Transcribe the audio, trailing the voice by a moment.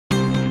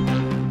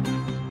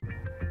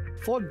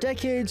For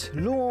decades,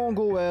 Luang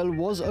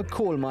was a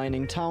coal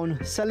mining town,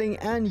 selling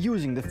and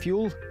using the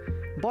fuel.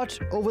 But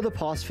over the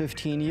past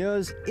 15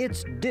 years,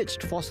 it's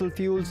ditched fossil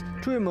fuels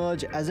to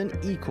emerge as an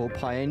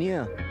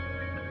eco-pioneer.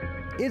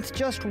 It's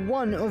just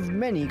one of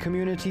many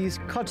communities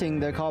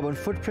cutting their carbon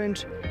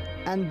footprint,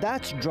 and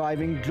that's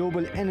driving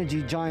global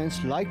energy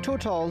giants like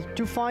Total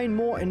to find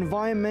more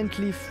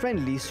environmentally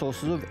friendly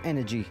sources of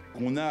energy.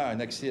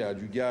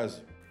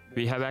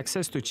 We have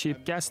access to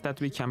cheap gas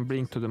that we can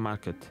bring to the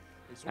market.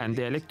 And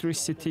the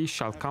electricity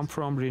shall come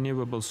from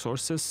renewable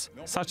sources,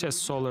 such as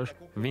solar,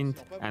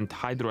 wind, and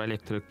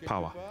hydroelectric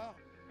power.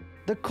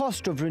 The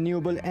cost of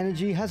renewable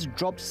energy has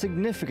dropped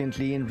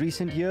significantly in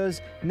recent years,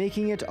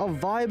 making it a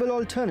viable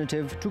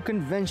alternative to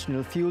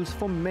conventional fuels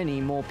for many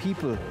more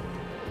people.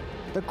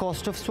 The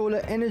cost of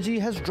solar energy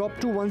has dropped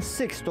to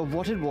 1/6 of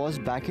what it was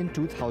back in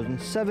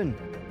 2007.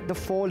 The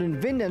fall in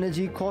wind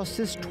energy cost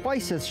is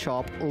twice as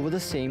sharp over the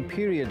same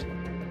period.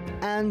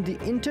 And the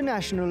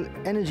International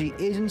Energy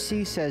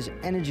Agency says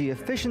energy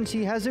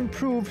efficiency has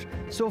improved,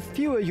 so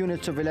fewer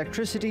units of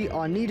electricity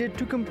are needed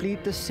to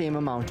complete the same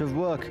amount of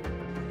work.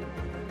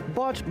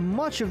 But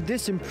much of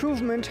this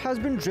improvement has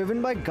been driven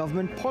by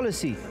government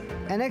policy,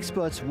 and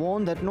experts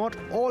warn that not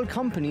all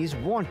companies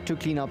want to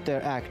clean up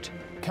their act.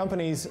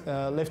 Companies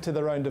left to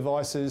their own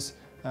devices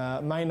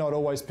may not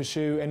always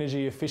pursue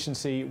energy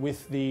efficiency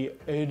with the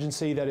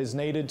urgency that is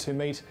needed to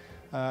meet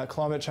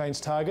climate change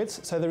targets,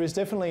 so there is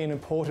definitely an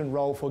important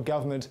role for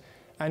government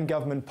and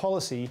government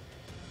policy.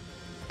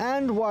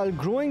 And while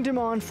growing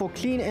demand for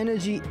clean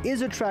energy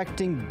is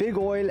attracting big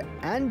oil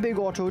and big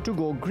auto to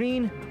go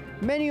green,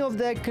 many of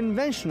their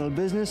conventional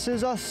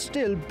businesses are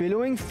still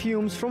billowing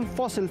fumes from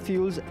fossil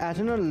fuels at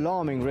an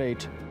alarming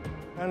rate.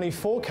 Only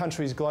 4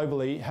 countries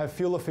globally have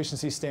fuel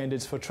efficiency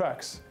standards for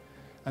trucks,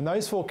 and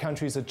those 4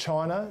 countries are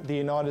China, the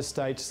United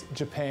States,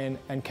 Japan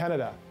and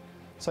Canada.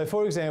 So,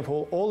 for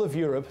example, all of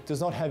Europe does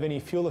not have any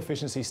fuel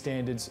efficiency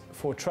standards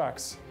for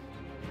trucks.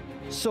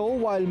 So,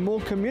 while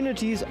more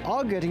communities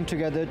are getting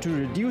together to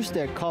reduce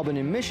their carbon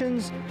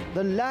emissions,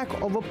 the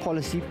lack of a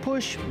policy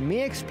push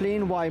may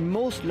explain why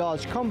most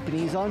large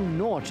companies are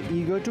not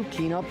eager to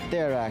clean up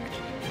their act.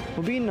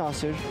 Mobin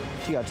Nasir,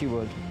 TRT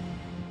World.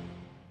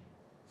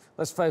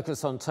 Let's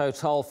focus on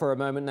Total for a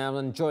moment now,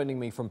 and joining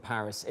me from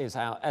Paris is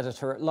our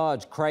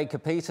editor-at-large, Craig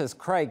Copetas.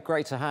 Craig,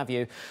 great to have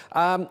you.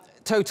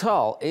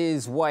 Total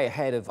is way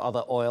ahead of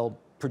other oil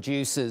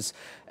producers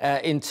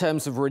in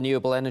terms of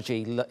renewable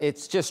energy.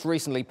 It's just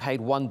recently paid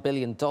 $1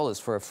 billion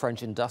for a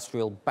French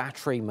industrial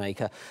battery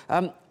maker.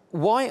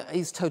 Why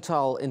is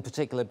Total in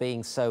particular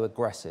being so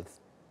aggressive?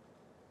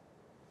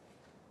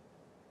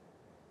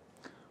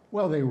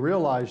 Well, they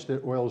realize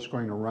that oil is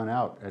going to run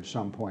out at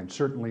some point.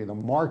 Certainly the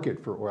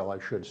market for oil, I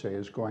should say,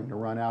 is going to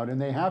run out,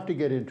 and they have to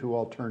get into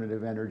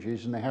alternative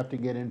energies, and they have to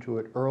get into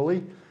it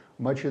early,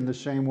 much in the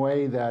same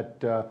way that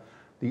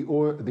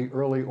the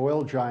early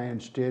oil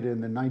giants did in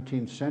the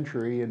 19th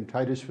century in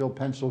Titusville,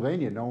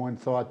 Pennsylvania. No one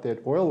thought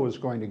that oil was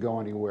going to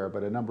go anywhere,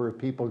 but a number of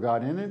people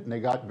got in it, and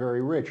they got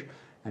very rich.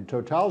 And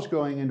Total's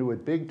going into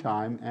it big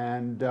time,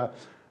 and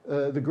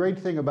the great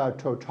thing about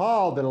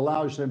Total that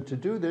allows them to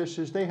do this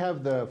is they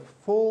have the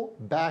full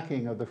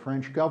backing of the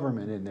French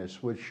government in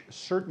this, which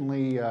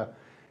certainly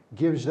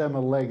gives them a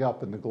leg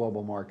up in the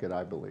global market,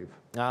 I believe.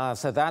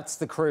 So that's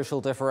the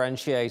crucial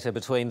differentiator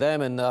between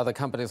them and other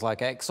companies like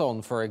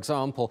Exxon, for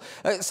example.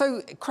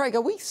 So, Craig,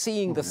 are we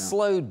seeing the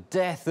slow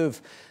death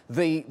of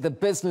the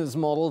business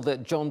model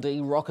that John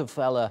D.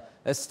 Rockefeller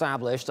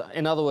established?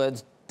 In other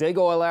words, dig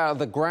oil out of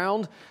the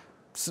ground,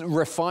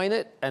 refine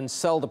it, and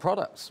sell the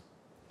products?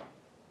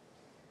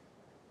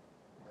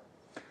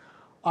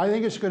 I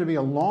think it's going to be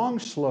a long,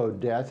 slow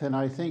death, and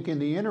I think in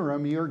the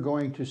interim you're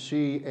going to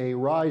see a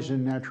rise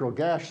in natural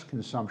gas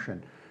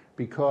consumption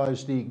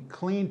because the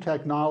clean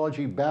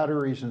technology,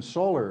 batteries and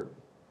solar,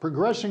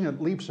 progressing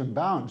at leaps and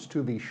bounds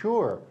to be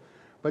sure,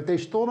 but they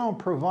still don't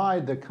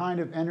provide the kind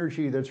of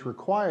energy that's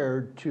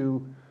required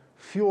to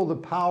fuel the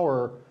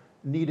power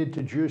needed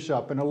to juice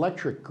up an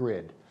electric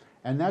grid.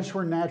 And that's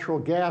where natural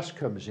gas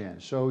comes in.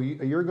 So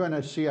you're going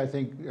to see, I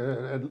think,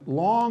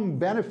 long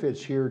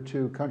benefits here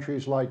to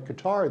countries like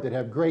Qatar that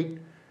have great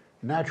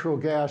natural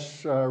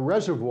gas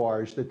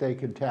reservoirs that they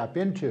can tap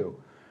into.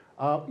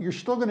 You're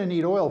still going to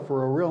need oil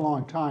for a real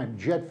long time.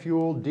 Jet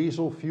fuel,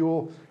 diesel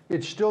fuel,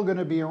 it's still going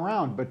to be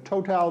around. But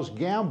Total's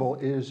gamble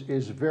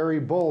is very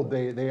bold.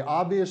 They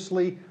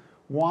obviously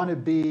want to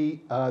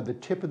be the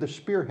tip of the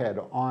spearhead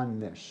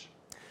on this.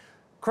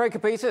 Craig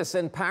Copetas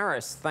in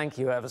Paris, thank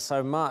you ever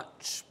so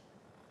much.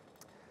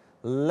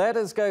 Let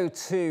us go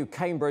to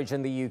Cambridge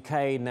in the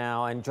UK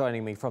now, and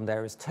joining me from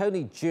there is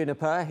Tony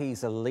Juniper.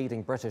 He's a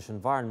leading British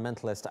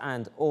environmentalist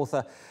and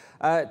author.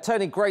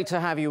 Tony, great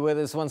to have you with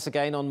us once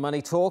again on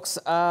Money Talks.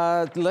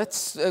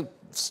 Let's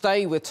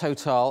stay with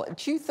Total.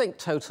 Do you think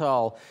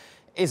Total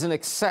is an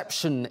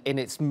exception in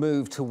its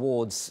move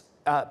towards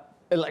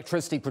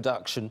electricity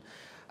production,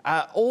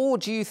 or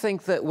do you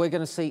think that we're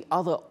going to see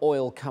other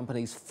oil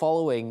companies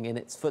following in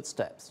its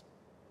footsteps?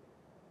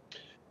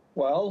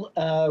 Well,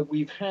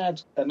 we've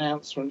had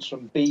announcements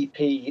from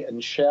BP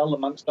and Shell,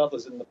 amongst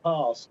others, in the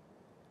past,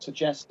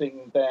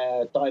 suggesting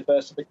their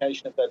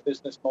diversification of their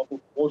business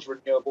model towards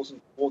renewables and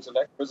towards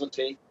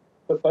electricity.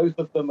 But both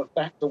of them have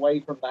backed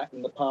away from that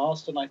in the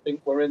past. And I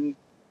think we're in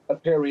a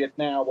period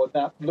now where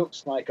that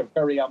looks like a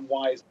very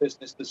unwise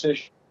business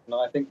decision. And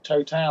I think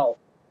Total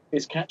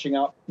is catching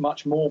up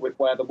much more with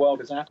where the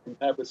world is at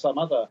compared with some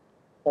other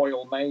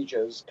oil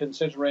majors,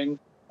 considering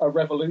a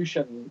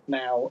revolution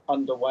now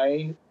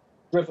underway,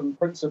 driven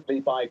principally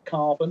by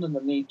carbon and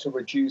the need to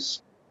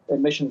reduce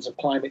emissions of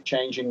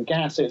climate-changing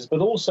gases, but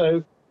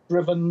also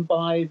driven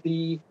by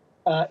the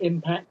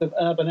impact of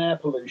urban air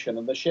pollution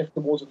and the shift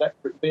towards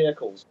electric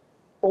vehicles.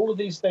 All of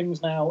these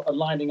things now are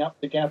lining up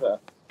together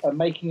and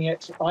making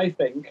it, I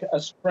think, a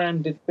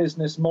stranded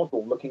business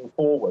model looking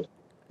forward.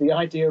 The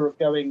idea of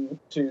going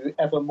to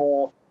ever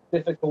more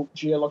difficult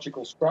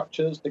geological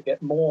structures to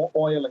get more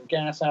oil and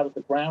gas out of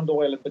the ground,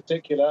 oil in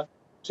particular,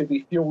 to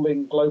be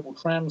fueling global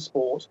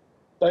transport,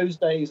 those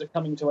days are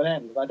coming to an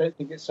end. And I don't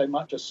think it's so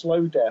much a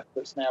slow death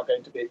that's now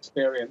going to be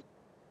experienced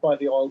by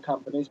the oil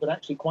companies, but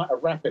actually quite a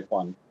rapid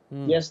one.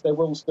 Yes, there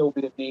will still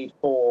be a need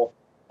for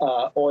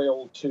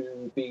oil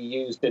to be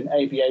used in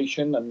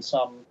aviation and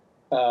some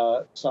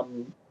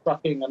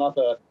trucking and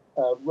other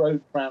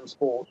road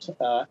transport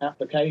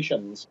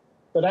applications.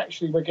 But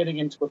actually, we're getting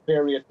into a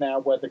period now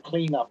where the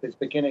cleanup is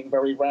beginning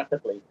very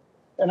rapidly.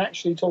 And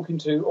actually, talking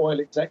to oil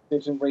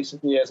executives in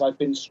recent years, I've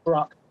been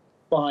struck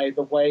by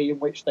the way in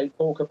which they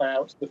talk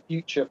about the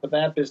future for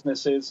their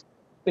businesses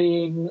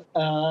being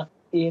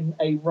in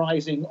a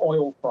rising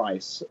oil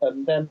price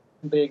and then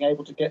being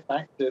able to get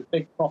back to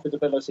big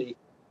profitability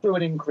through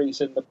an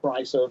increase in the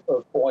price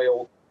of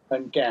oil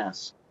and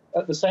gas.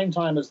 At the same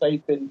time as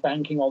they've been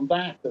banking on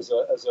that as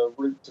a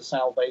route to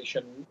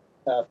salvation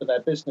for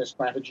their business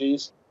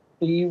strategies,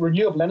 the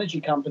renewable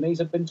energy companies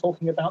have been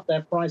talking about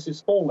their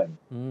prices falling.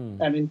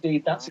 And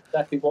indeed, that's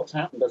exactly what's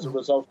happened as a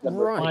result of them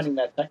refining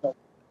their technology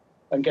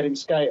and getting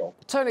scale.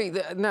 Tony,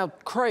 now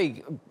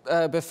Craig,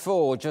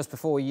 just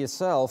before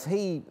yourself,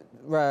 he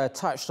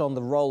touched on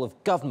the role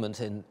of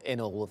government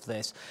in all of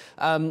this.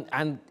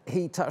 And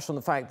he touched on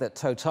the fact that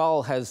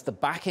Total has the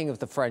backing of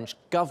the French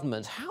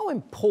government. How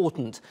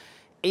important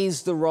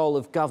is the role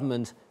of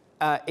government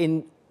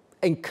in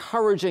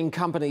encouraging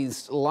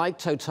companies like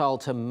Total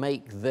to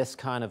make this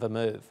kind of a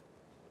move?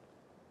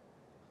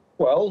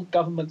 Well,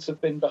 governments have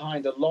been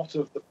behind a lot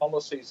of the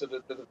policies that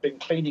have been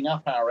cleaning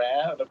up our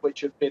air and of which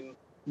have been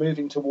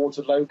moving towards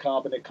a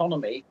low-carbon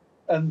economy.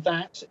 And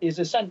that is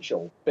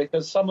essential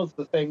because some of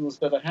the things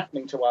that are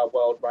happening to our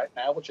world right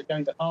now, which are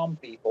going to harm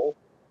people,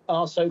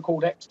 are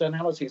so-called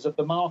externalities of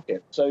the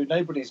market. So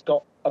nobody's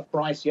got a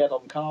price yet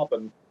on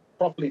carbon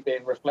properly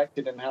being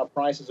reflected in how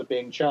prices are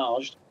being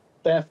charged.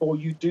 Therefore,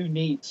 you do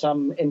need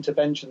some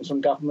interventions from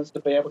governments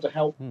to be able to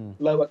help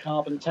lower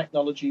carbon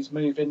technologies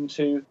move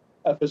into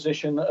a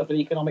position of an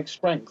economic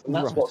strength. And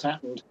that's what's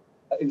happened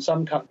in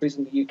some countries.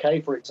 In the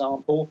UK, for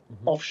example,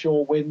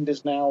 offshore wind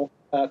is now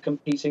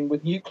competing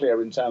with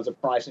nuclear in terms of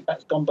price. In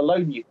fact, it's gone below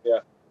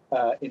nuclear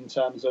in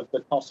terms of the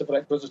cost of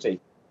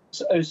electricity.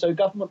 So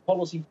government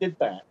policy did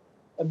that.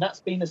 And that's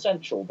been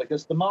essential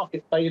because the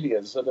market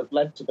failures that have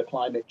led to the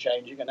climate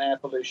changing and air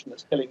pollution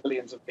that's killing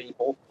millions of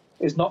people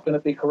is not going to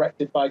be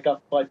corrected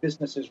by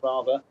businesses,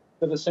 rather,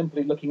 that are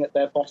simply looking at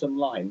their bottom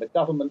line. The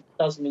government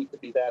does need to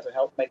be there to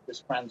help make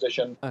this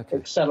transition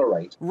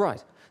accelerate.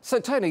 Right. So,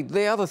 Tony,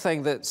 the other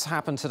thing that's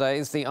happened today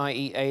is the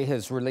IEA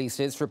has released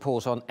its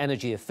report on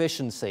energy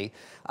efficiency,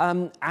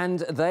 and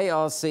they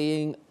are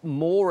seeing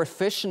more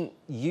efficient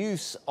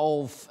use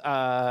of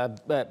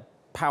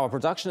power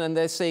production, and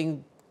they're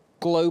seeing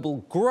global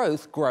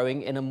growth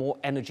growing in a more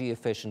energy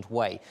efficient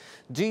way.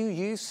 Do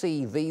you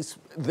see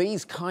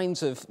this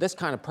kind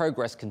of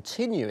progress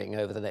continuing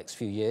over the next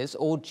few years,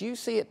 or do you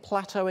see it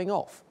plateauing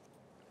off?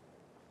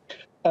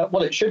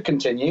 Well, it should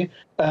continue.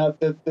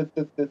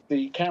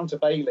 The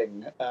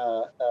countervailing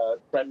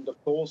trend,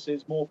 of course,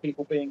 is more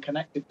people being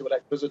connected to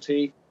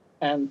electricity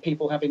and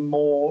people having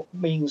more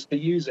means to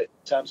use it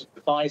in terms of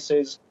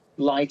devices,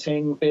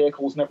 lighting,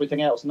 vehicles and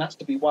everything else, and that's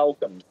to be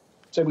welcomed.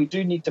 So we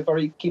do need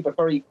to keep a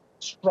very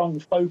strong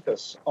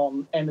focus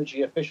on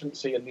energy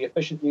efficiency and the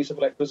efficient use of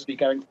electricity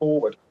going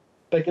forward,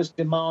 because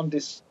demand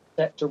is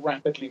set to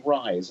rapidly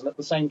rise. And at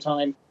the same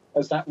time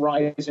as that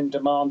rise in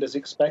demand is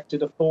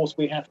expected, of course,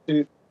 we have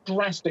to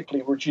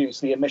drastically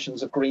reduce the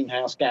emissions of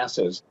greenhouse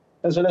gases.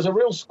 And so there's a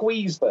real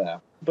squeeze there.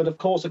 But of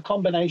course, a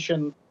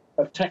combination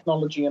of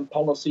technology and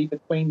policy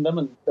between them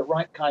and the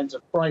right kinds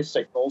of price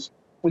signals,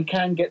 we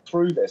can get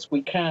through this.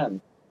 We can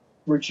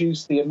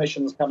reduce the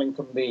emissions coming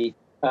from the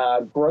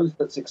growth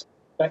that's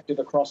expected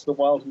across the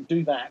world and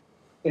do that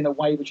in a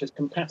way which is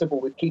compatible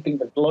with keeping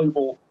the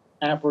global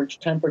average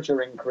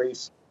temperature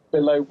increase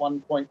below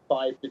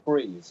 1.5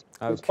 degrees.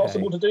 It's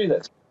possible to do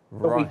this,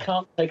 but we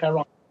can't take our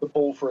eye off the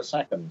ball for a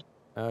second.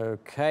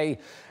 Okay.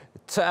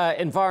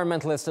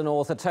 Environmentalist and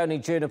author Tony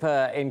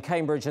Juniper in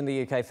Cambridge in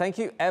the UK, thank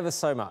you ever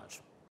so much.